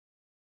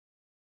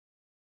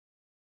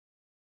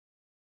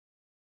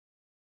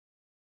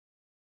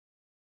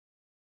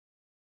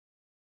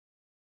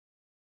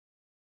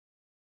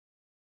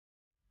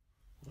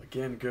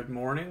Again, good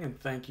morning, and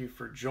thank you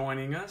for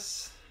joining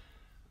us.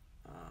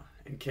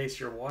 In case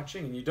you're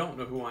watching and you don't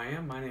know who I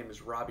am, my name is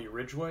Robbie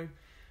Ridgway.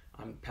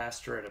 I'm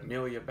pastor at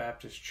Amelia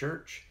Baptist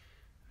Church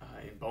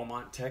in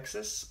Beaumont,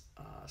 Texas.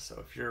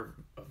 So if you're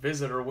a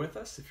visitor with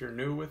us, if you're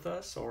new with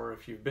us, or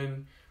if you've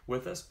been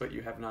with us but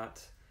you have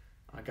not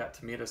got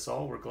to meet us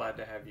all, we're glad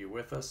to have you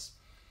with us.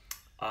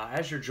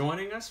 As you're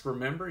joining us,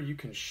 remember you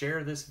can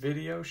share this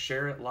video,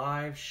 share it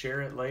live, share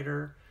it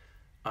later.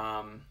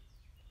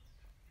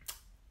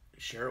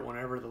 Share it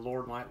whenever the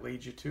Lord might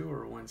lead you to,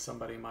 or when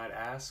somebody might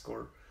ask,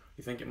 or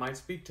you think it might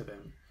speak to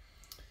them.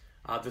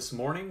 This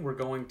morning we're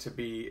going to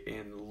be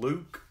in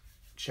Luke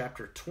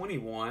chapter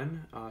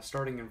 21,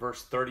 starting in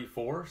verse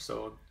 34.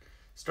 So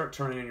start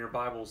turning in your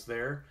Bibles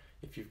there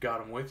if you've got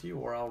them with you,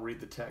 or I'll read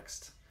the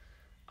text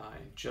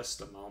in just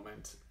a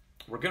moment.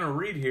 We're going to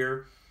read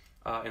here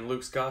in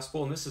Luke's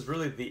Gospel, and this is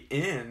really the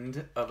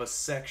end of a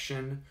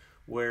section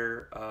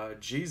where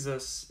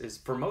Jesus is,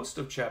 for most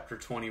of chapter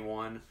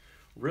 21,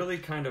 really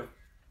kind of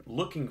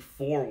looking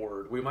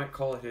forward. We might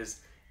call it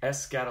his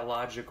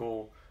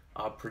eschatological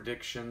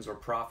predictions or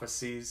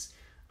prophecies.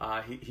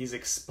 He's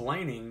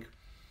explaining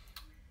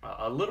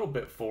a little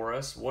bit for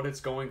us what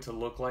it's going to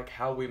look like,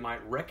 how we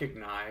might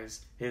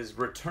recognize his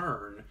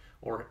return,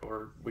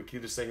 or we could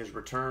either say his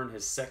return,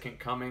 his second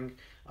coming.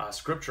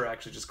 Scripture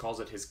actually just calls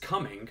it his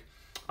coming.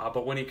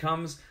 But when he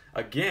comes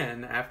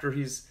again, after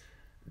he's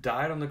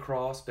died on the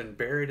cross, been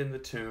buried in the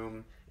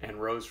tomb, and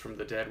rose from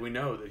the dead, we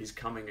know that he's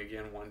coming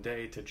again one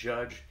day to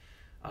judge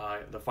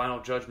the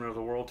final judgment of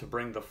the world, to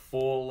bring the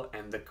full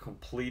and the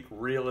complete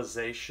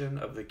realization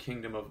of the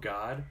kingdom of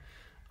God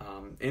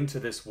into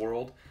this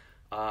world.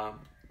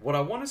 What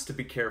I want us to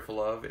be careful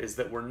of is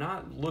that we're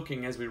not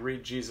looking, as we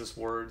read Jesus'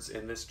 words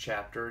in this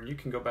chapter, and you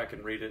can go back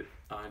and read it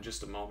in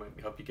just a moment,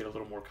 help you get a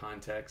little more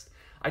context.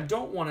 I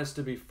don't want us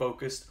to be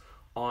focused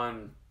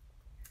on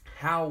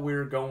how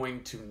we're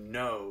going to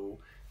know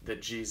that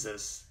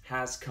Jesus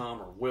has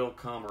come or will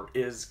come or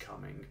is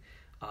coming.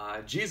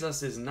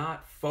 Jesus is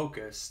not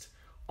focused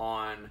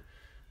on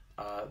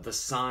the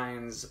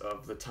signs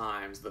of the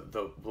times,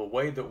 the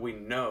way that we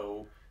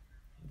know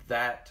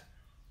that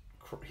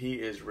he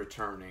is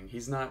returning.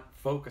 He's not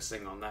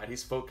focusing on that.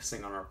 He's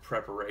focusing on our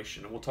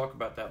preparation. And we'll talk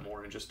about that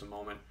more in just a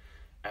moment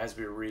as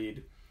we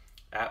read,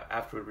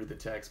 after we read the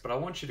text. But I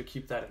want you to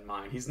keep that in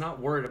mind. He's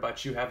not worried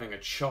about you having a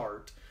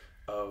chart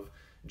of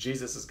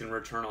Jesus is going to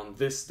return on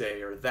this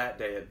day or that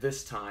day at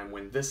this time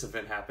when this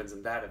event happens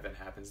and that event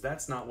happens.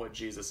 That's not what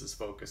Jesus is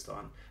focused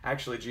on.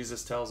 Actually,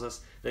 Jesus tells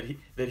us that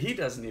he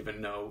doesn't even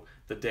know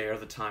the day or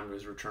the time of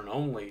his return.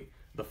 Only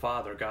the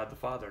Father, God the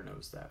Father,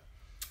 knows that.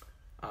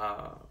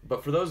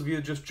 But for those of you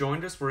who just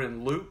joined us, we're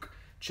in Luke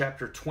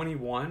chapter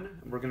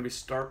 21. We're going to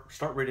start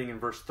reading in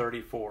verse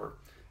 34.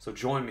 So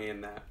join me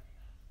in that.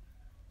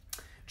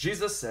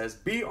 Jesus says,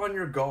 "Be on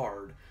your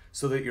guard,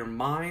 so that your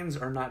minds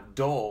are not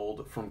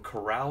dulled from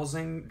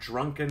carousing,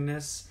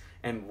 drunkenness,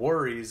 and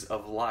worries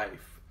of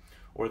life,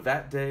 or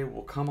that day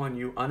will come on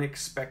you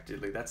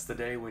unexpectedly." That's the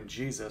day when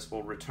Jesus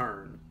will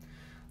return,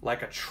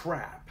 "like a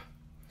trap.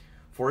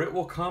 For it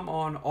will come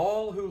on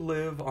all who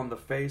live on the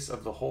face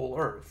of the whole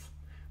earth.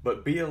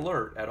 But be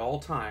alert at all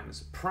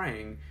times,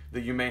 praying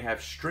that you may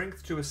have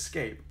strength to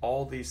escape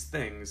all these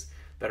things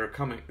that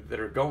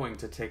are going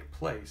to take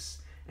place,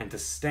 and to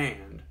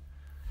stand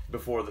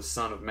before the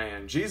Son of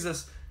Man."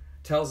 Jesus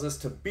tells us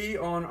to be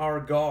on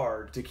our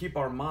guard, to keep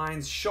our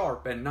minds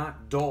sharp and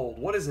not dulled.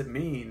 What does it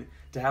mean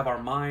to have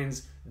our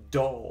minds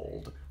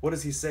dulled? What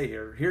does he say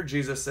here? Here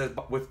Jesus says,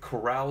 with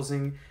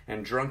carousing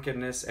and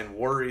drunkenness and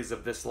worries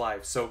of this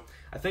life. So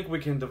I think we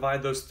can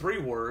divide those three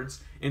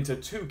words into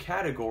two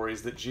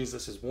categories that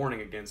Jesus is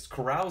warning against: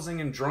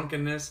 carousing and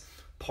drunkenness,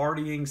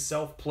 partying,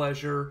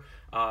 self-pleasure,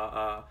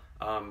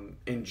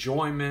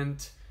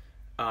 enjoyment,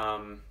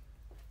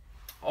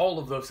 all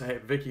of those. Hey,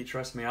 Vicky,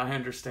 trust me, I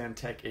understand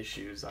tech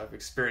issues. I've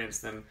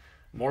experienced them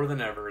more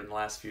than ever in the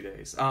last few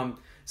days.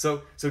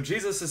 So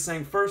Jesus is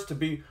saying first to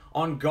be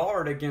on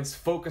guard against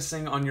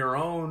focusing on your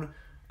own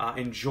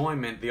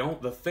enjoyment,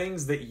 the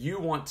things that you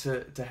want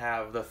to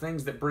have, the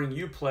things that bring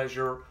you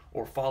pleasure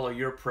or follow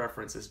your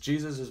preferences.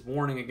 Jesus is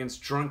warning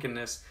against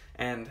drunkenness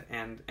and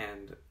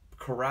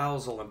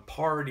carousal and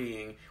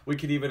partying. We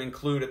could even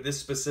include at this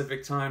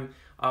specific time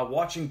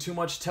watching too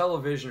much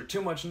television or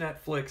too much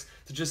Netflix,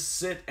 to just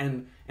sit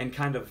and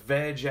kind of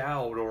veg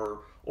out,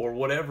 or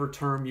whatever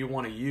term you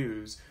want to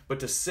use, but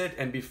to sit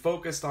and be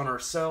focused on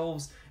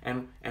ourselves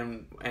and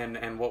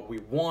what we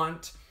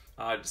want.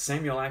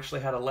 Samuel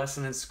actually had a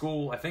lesson in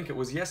school, I think it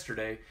was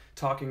yesterday,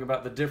 talking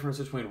about the difference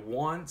between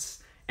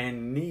wants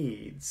and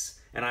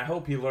needs. And I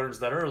hope he learns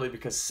that early,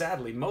 because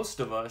sadly most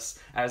of us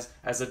as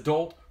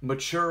adult,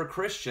 mature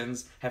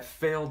Christians have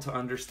failed to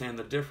understand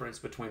the difference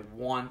between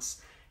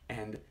wants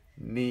and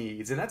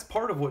needs. And that's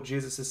part of what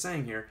Jesus is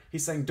saying here.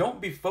 He's saying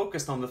don't be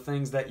focused on the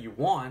things that you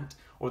want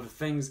or the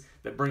things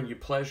that bring you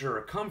pleasure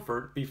or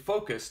comfort. Be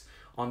focused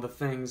on the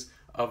things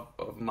of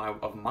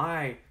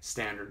my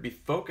standard. Be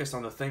focused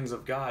on the things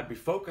of God. Be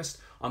focused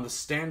on the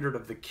standard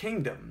of the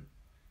kingdom,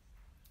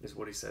 is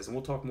what he says. And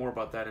we'll talk more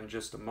about that in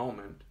just a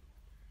moment.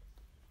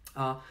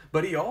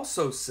 But he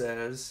also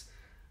says,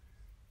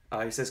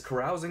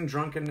 carousing,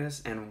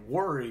 drunkenness, and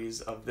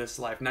worries of this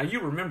life. Now, you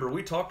remember,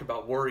 we talked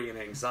about worry and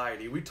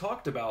anxiety. We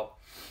talked about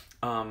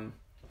in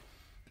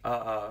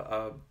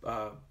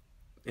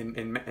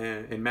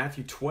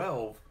Matthew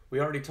 12, we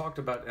already talked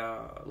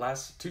about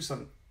last two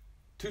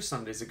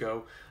Sundays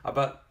ago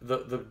about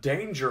the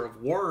danger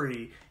of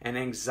worry and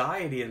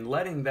anxiety and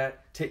letting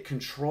that take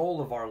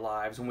control of our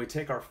lives when we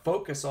take our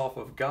focus off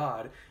of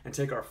God and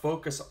take our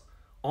focus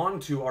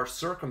onto our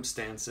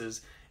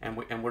circumstances, and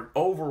we're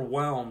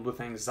overwhelmed with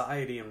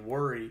anxiety and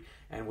worry,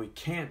 and we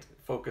can't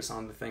focus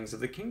on the things of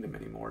the kingdom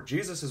anymore.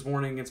 Jesus is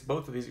warning against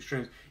both of these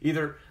extremes,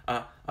 either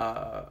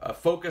a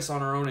focus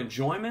on our own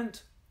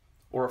enjoyment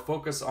or a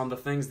focus on the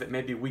things that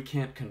maybe we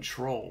can't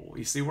control.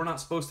 You see, we're not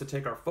supposed to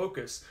take our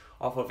focus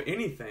off of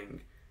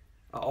anything,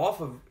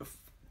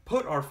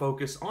 put our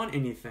focus on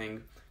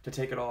anything to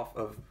take it off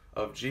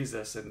of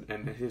Jesus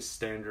and his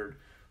standard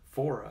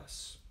for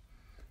us.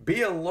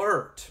 Be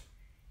alert,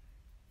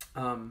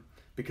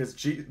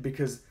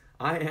 because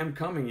I am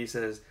coming, he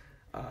says.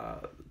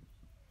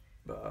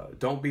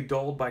 Don't be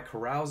dulled by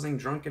carousing,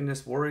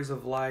 drunkenness, worries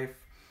of life,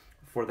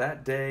 for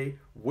that day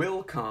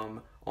will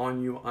come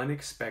on you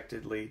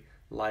unexpectedly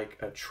like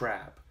a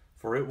trap,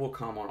 for it will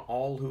come on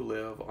all who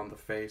live on the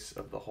face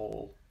of the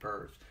whole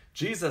earth.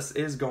 Jesus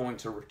is going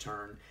to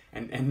return,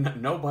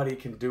 and nobody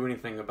can do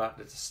anything about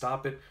it to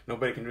stop it.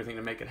 Nobody can do anything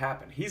to make it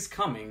happen. He's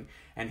coming,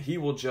 and he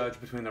will judge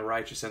between the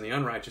righteous and the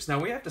unrighteous. Now,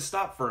 we have to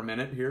stop for a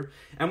minute here,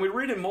 and we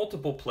read in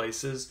multiple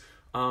places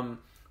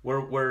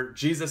where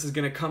Jesus is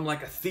going to come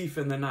like a thief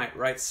in the night,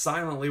 right?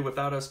 Silently,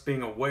 without us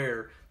being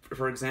aware.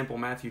 For example,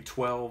 Matthew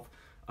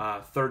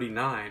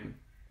 12:39.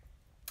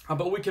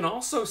 But we can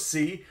also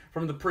see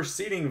from the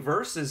preceding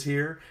verses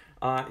here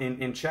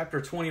in chapter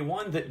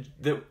 21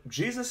 that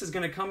Jesus is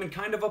going to come in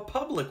kind of a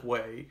public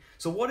way.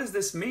 So what does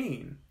this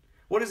mean?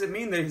 What does it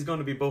mean that he's going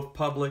to be both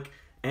public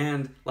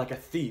and like a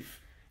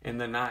thief in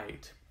the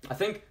night? I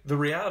think the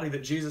reality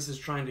that Jesus is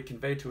trying to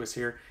convey to us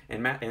here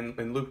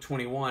in Luke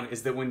 21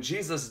 is that when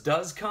Jesus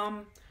does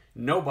come,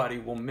 nobody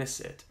will miss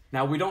it.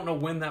 Now, we don't know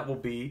when that will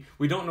be.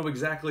 We don't know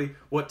exactly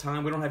what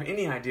time. We don't have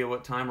any idea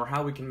what time or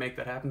how we can make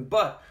that happen.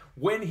 But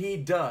when he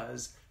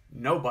does,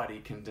 nobody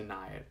can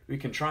deny it. We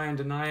can try and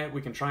deny it.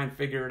 We can try and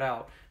figure it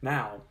out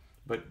now.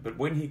 But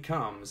when he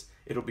comes,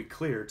 it'll be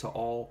clear to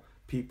all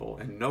people,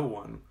 and no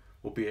one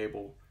will be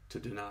able to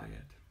deny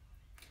it.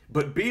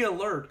 But be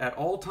alert at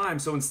all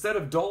times. So instead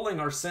of dulling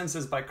our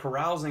senses by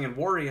carousing and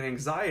worry and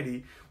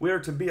anxiety, we are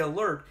to be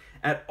alert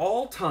at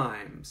all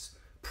times,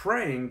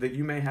 praying that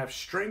you may have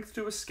strength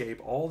to escape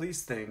all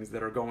these things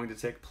that are going to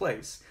take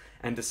place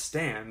and to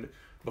stand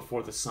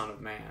before the Son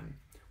of Man.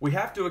 We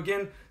have to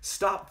again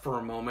stop for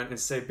a moment and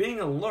say being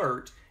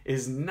alert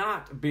is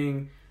not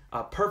being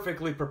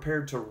perfectly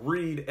prepared to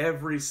read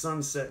every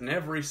sunset and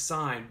every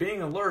sign.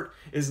 Being alert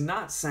is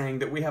not saying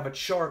that we have a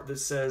chart that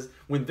says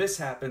when this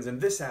happens and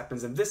this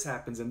happens and this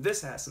happens and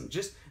this happens,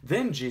 just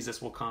then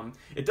Jesus will come.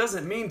 It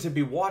doesn't mean to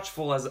be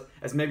watchful as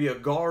maybe a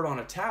guard on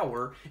a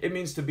tower. It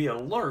means to be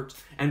alert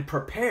and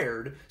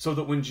prepared so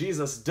that when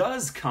Jesus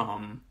does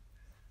come,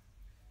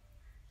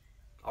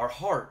 our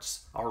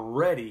hearts are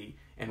ready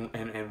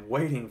and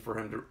waiting for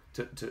him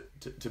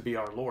to be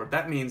our Lord.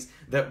 That means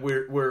that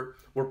we're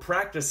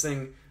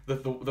practicing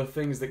the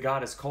things that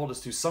God has called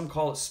us to. Some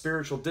call it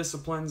spiritual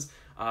disciplines.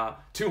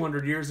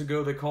 200 years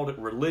ago, they called it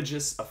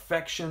religious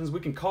affections. We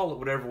can call it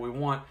whatever we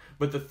want,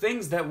 but the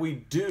things that we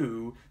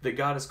do that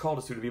God has called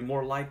us to be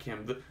more like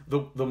him,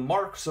 the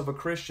marks of a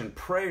Christian: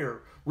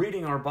 prayer,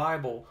 reading our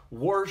Bible,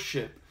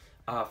 worship,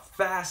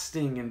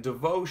 fasting and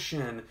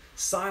devotion,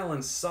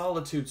 silence,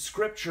 solitude,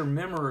 scripture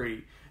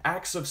memory,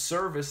 acts of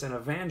service and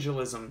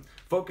evangelism,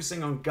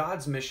 focusing on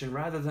God's mission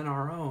rather than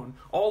our own.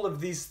 All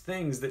of these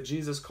things that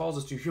Jesus calls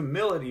us to: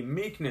 humility,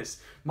 meekness,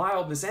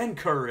 mildness, and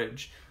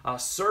courage,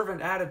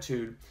 servant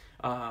attitude,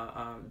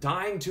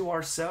 dying to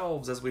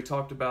ourselves, as we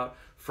talked about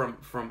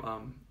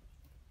from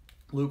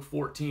Luke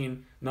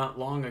 14 not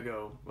long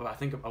ago, well, I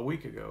think a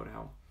week ago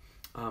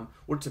now.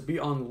 We're to be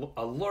on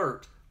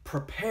alert,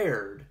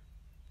 prepared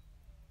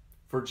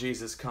for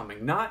Jesus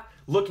coming, not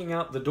looking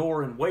out the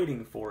door and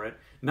waiting for it,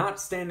 not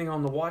standing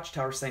on the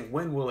watchtower saying,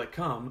 when will it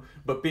come,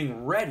 but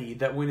being ready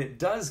that when it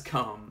does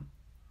come,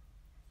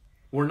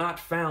 we're not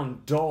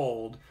found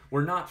dulled,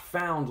 we're not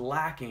found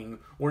lacking,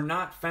 we're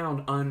not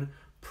found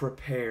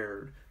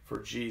unprepared for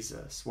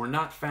Jesus. We're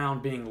not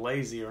found being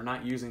lazy or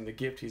not using the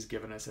gift he's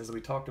given us, as we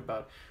talked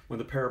about with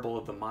the parable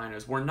of the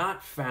minas. We're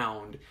not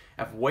found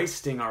of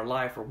wasting our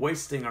life or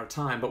wasting our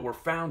time, but we're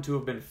found to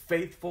have been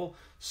faithful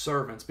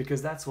servants,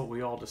 because that's what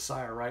we all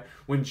desire, right?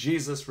 When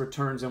Jesus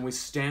returns and we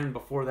stand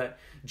before that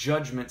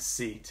judgment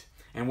seat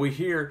and we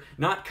hear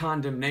not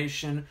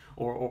condemnation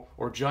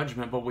or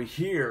judgment, but we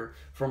hear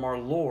from our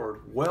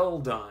Lord, well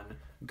done,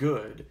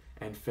 good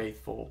and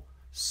faithful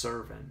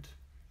servant.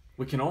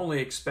 We can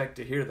only expect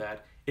to hear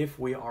that if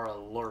we are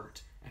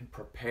alert and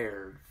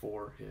prepared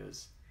for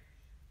his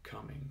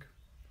coming.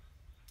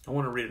 I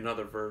want to read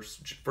another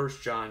verse, 1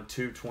 John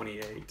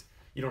 2:28.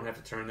 You don't have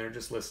to turn there,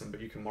 just listen,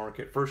 but you can mark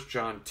it. 1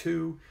 John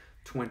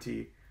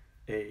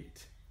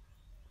 2:28.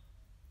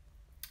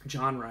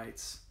 John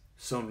writes,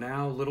 "So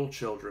now, little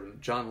children,"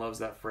 John loves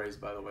that phrase,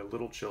 by the way,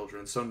 little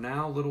children. "So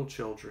now, little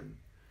children,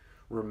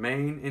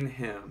 remain in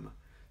him,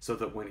 so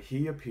that when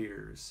he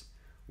appears,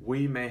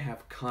 we may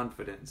have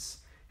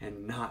confidence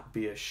and not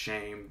be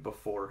ashamed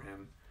before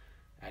him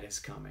at his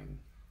coming."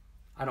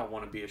 I don't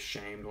want to be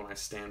ashamed when I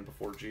stand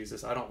before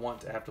Jesus. I don't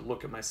want to have to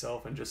look at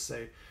myself and just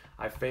say,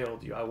 I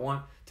failed you. I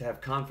want to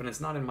have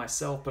confidence, not in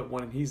myself, but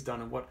what he's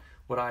done and what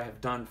I have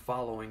done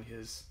following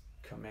his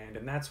command.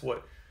 And that's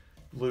what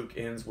Luke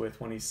ends with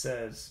when he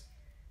says,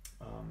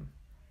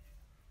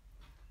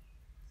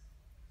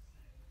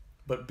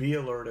 "But be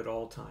alert at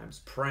all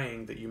times,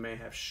 praying that you may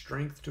have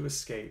strength to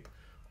escape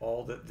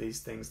all that these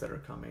things that are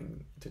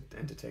coming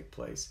to take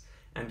place,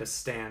 and to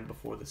stand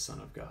before the Son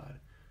of God."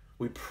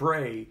 We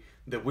pray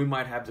that we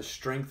might have the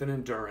strength and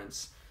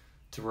endurance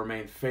to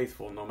remain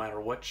faithful no matter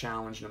what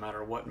challenge, no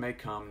matter what may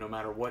come, no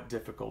matter what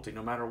difficulty,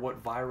 no matter what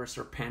virus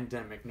or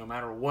pandemic, no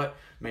matter what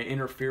may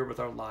interfere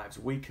with our lives.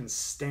 We can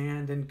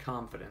stand in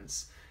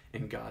confidence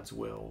in God's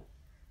will.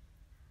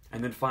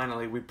 And then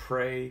finally, we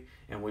pray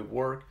and we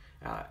work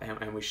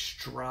and we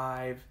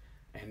strive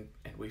and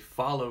we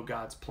follow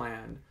God's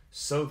plan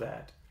so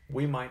that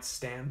we might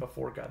stand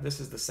before God. This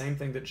is the same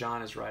thing that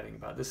John is writing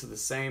about. This is the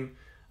same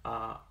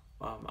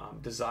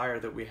desire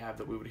that we have,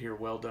 that we would hear,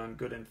 "Well done,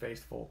 good and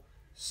faithful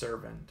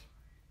servant."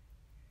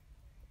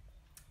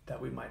 That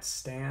we might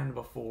stand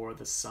before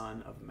the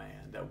Son of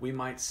Man, that we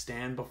might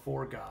stand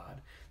before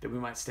God, that we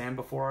might stand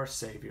before our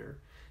Savior,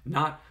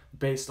 not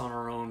based on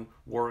our own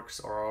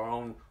works or our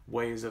own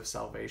ways of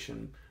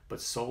salvation,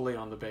 but solely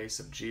on the base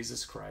of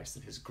Jesus Christ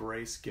and his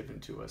grace given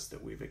to us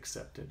that we've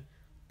accepted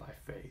by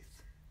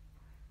faith.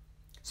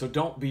 So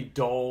don't be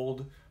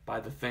dulled by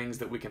the things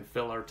that we can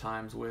fill our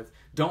times with.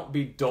 Don't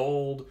be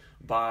dulled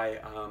by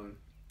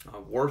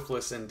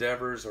worthless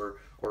endeavors or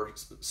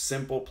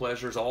simple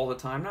pleasures all the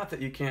time. Not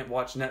that you can't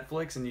watch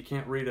Netflix and you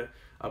can't read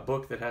a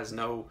book that has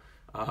no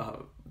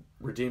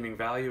redeeming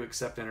value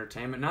except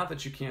entertainment. Not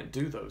that you can't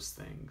do those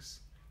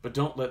things, but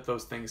don't let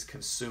those things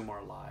consume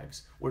our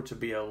lives. We're to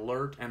be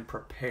alert and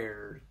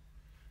prepared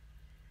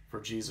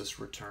for Jesus'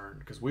 return,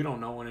 because we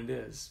don't know when it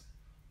is.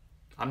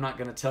 I'm not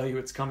going to tell you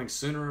it's coming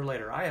sooner or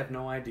later. I have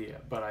no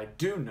idea, but I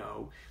do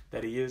know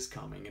that he is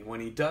coming, and when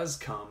he does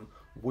come,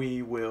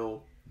 we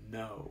will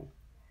know.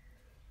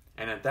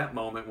 And at that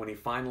moment, when he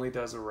finally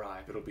does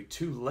arrive, it'll be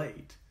too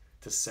late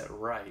to set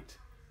right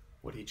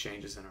what he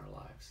changes in our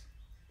lives.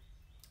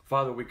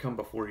 Father, we come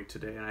before you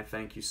today, and I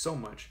thank you so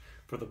much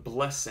for the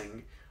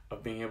blessing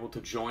of being able to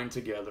join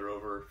together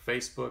over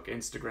Facebook,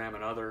 Instagram,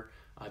 and other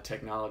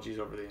technologies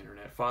over the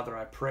internet. Father,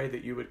 I pray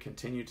that you would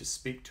continue to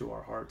speak to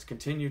our hearts,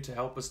 continue to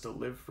help us to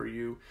live for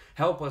you,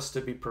 help us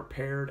to be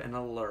prepared and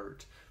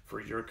alert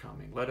for your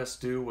coming. Let us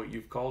do what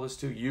you've called us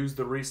to, use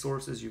the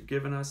resources you've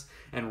given us,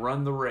 and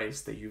run the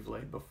race that you've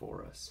laid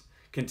before us.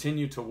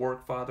 Continue to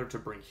work, Father, to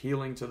bring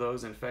healing to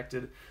those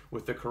infected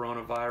with the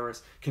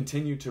coronavirus.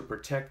 Continue to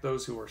protect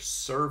those who are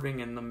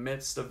serving in the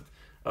midst of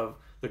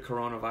the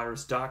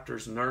coronavirus,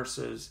 doctors,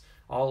 nurses,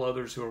 all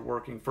others who are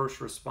working, first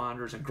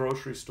responders and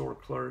grocery store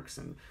clerks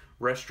and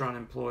restaurant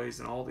employees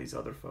and all these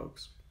other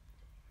folks.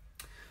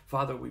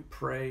 Father, we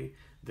pray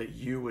that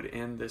you would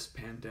end this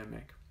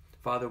pandemic.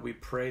 Father, we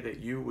pray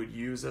that you would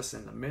use us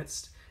in the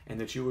midst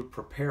and that you would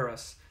prepare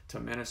us to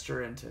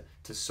minister and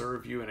to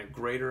serve you in a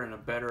greater and a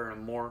better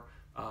and more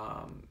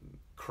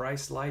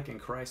Christ-like and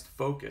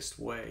Christ-focused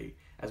way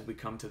as we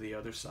come to the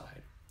other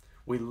side.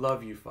 We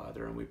love you,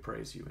 Father, and we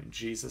praise you. In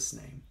Jesus'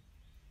 name,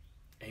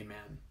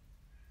 amen.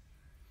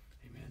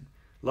 Amen.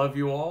 Love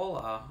you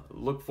all.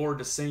 Look forward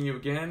to seeing you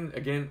again.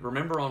 Again,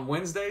 remember on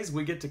Wednesdays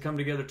we get to come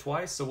together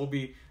twice, so we'll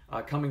be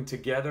coming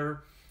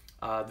together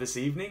this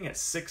evening at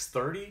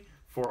 6:30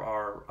 for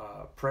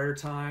our prayer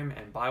time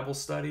and Bible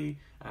study.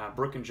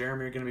 Brooke and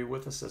Jeremy are going to be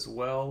with us as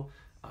well,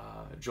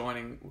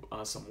 joining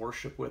some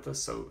worship with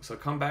us. So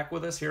come back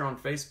with us here on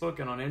Facebook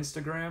and on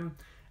Instagram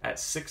at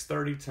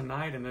 6:30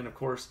 tonight. And then, of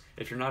course,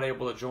 if you're not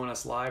able to join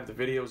us live, the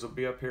videos will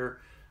be up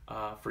here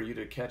for you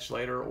to catch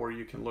later, or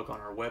you can look on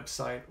our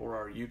website or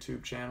our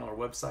YouTube channel. Our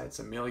website's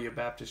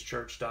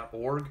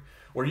ameliabaptistchurch.org,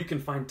 where you can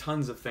find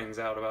tons of things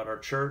out about our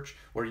church,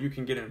 where you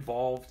can get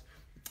involved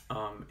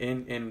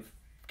in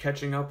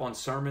catching up on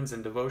sermons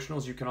and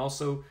devotionals.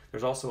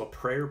 There's also a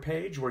prayer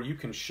page where you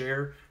can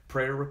share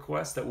prayer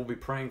requests that we'll be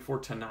praying for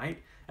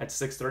tonight at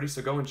 6:30.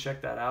 So go and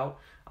check that out.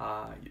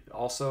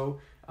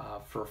 Also,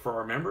 for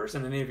our members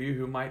and any of you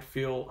who might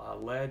feel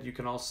led, you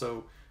can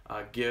also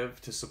give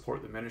to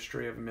support the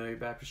ministry of Amelia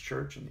Baptist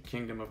Church and the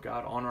Kingdom of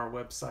God on our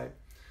website.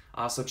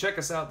 So check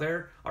us out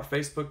there. Our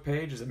Facebook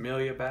page is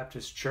Amelia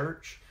Baptist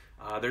Church.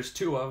 There's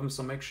two of them,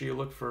 so make sure you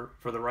look for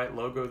the right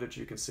logo that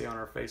you can see on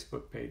our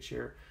Facebook page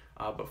here.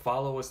 But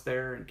follow us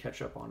there and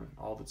catch up on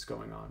all that's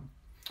going on.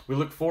 We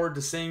look forward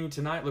to seeing you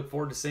tonight. Look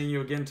forward to seeing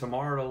you again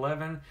tomorrow at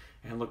 11.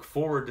 And look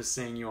forward to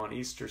seeing you on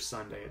Easter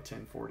Sunday at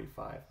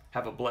 10:45.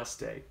 Have a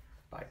blessed day.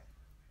 Bye.